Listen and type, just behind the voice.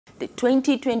The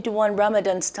 2021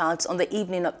 Ramadan starts on the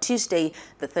evening of Tuesday,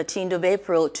 the 13th of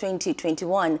April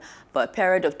 2021, for a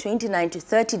period of 29 to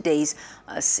 30 days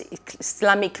as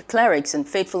Islamic clerics and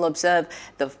faithful observe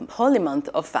the holy month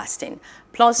of fasting.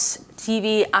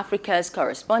 PlusTV Africa's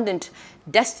correspondent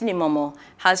Destiny Momoh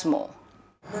has more.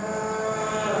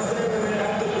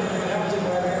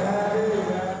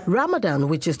 Ramadan,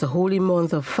 which is the holy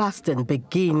month of fasting,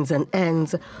 begins and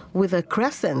ends with a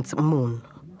crescent moon.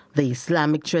 The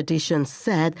Islamic tradition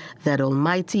said that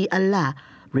Almighty Allah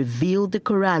revealed the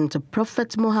Quran to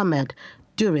Prophet Muhammad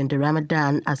during the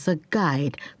Ramadan as a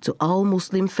guide to all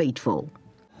Muslim faithful.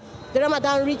 The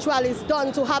Ramadan ritual is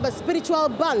done to have a spiritual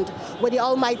bond with the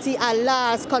Almighty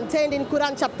Allah, as contained in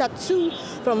Quran chapter 2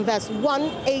 from verse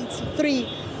 183.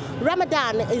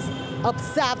 Ramadan is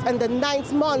observed in the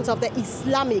 9th month of the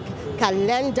Islamic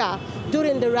calendar.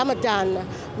 During the Ramadan,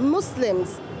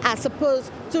 Muslims are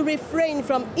supposed to refrain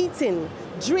from eating,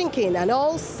 drinking, and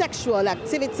all sexual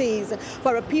activities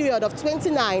for a period of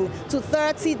 29 to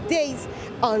 30 days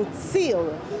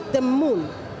until the moon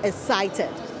is sighted.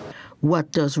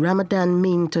 What does Ramadan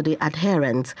mean to the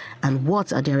adherents, and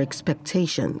what are their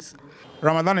expectations?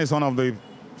 Ramadan is one of the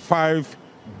 5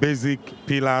 basic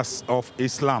pillars of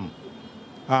Islam.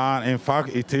 And in fact,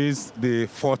 it is the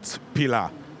 4th pillar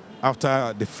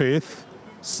after the faith,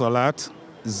 Salat,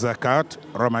 Zakat,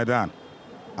 Ramadan.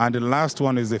 And the last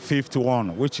one is the 5th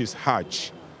one, which is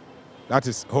Hajj. That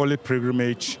is holy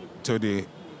pilgrimage to the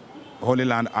Holy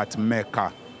Land at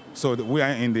Mecca. So we are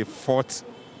in the 4th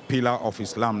pillar of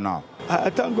Islam now. I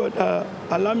thank God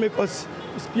Allah make us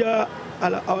spare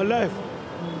our life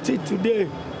till today,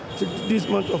 to this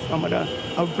month of Ramadan.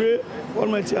 I pray for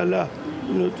Almighty Allah,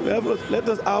 to help us, let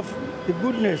us have the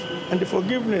goodness and the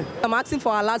forgiveness. I'm asking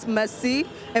for Allah's mercy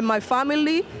and my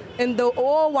family in the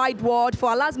whole wide world, for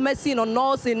Allah's mercy on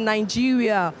us in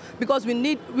Nigeria, because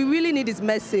we really need His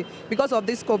mercy because of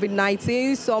this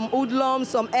COVID-19, some hoodlums,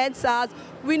 some EdSARS.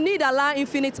 We need Allah's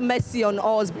infinite mercy on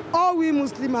us. All we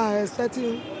Muslims are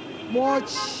expecting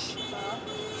much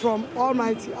from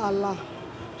Almighty Allah.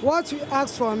 What we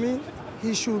ask from Him,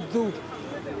 He should do.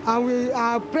 And we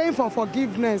are praying for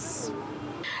forgiveness.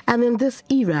 And in this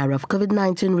era of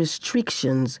COVID-19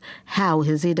 restrictions, how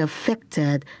has it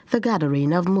affected the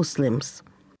gathering of Muslims?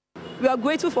 We are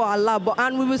grateful for Allah,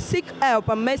 and we will seek help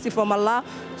and mercy from Allah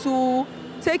to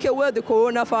take away the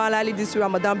corona finally this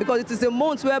Ramadan, because it is a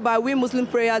month whereby we Muslim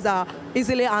prayers are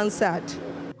easily answered.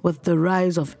 With the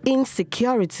rise of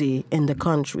insecurity in the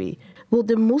country, will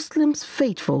the Muslims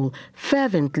faithful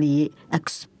fervently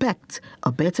expect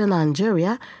a better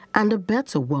Nigeria and a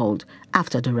better world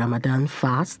after the Ramadan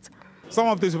fast? Some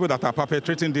of these people that are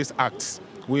perpetrating these acts,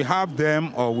 we have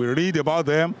them or we read about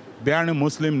them bearing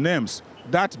Muslim names.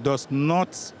 That does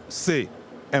not say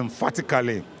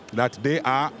emphatically that they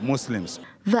are Muslims.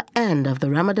 The end of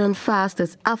the Ramadan fast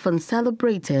is often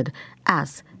celebrated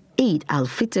as Eid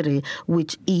al-Fitr,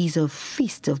 which is a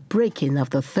feast of breaking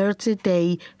of the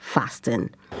 30-day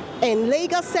fasting. In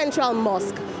Lagos Central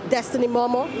Mosque, Destiny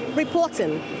Momoh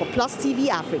reporting for PlusTV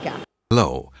Africa.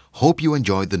 Hello, hope you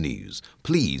enjoyed the news.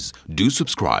 Please do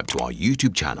subscribe to our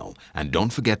YouTube channel and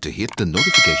don't forget to hit the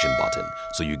notification button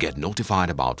so you get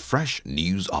notified about fresh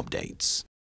news updates.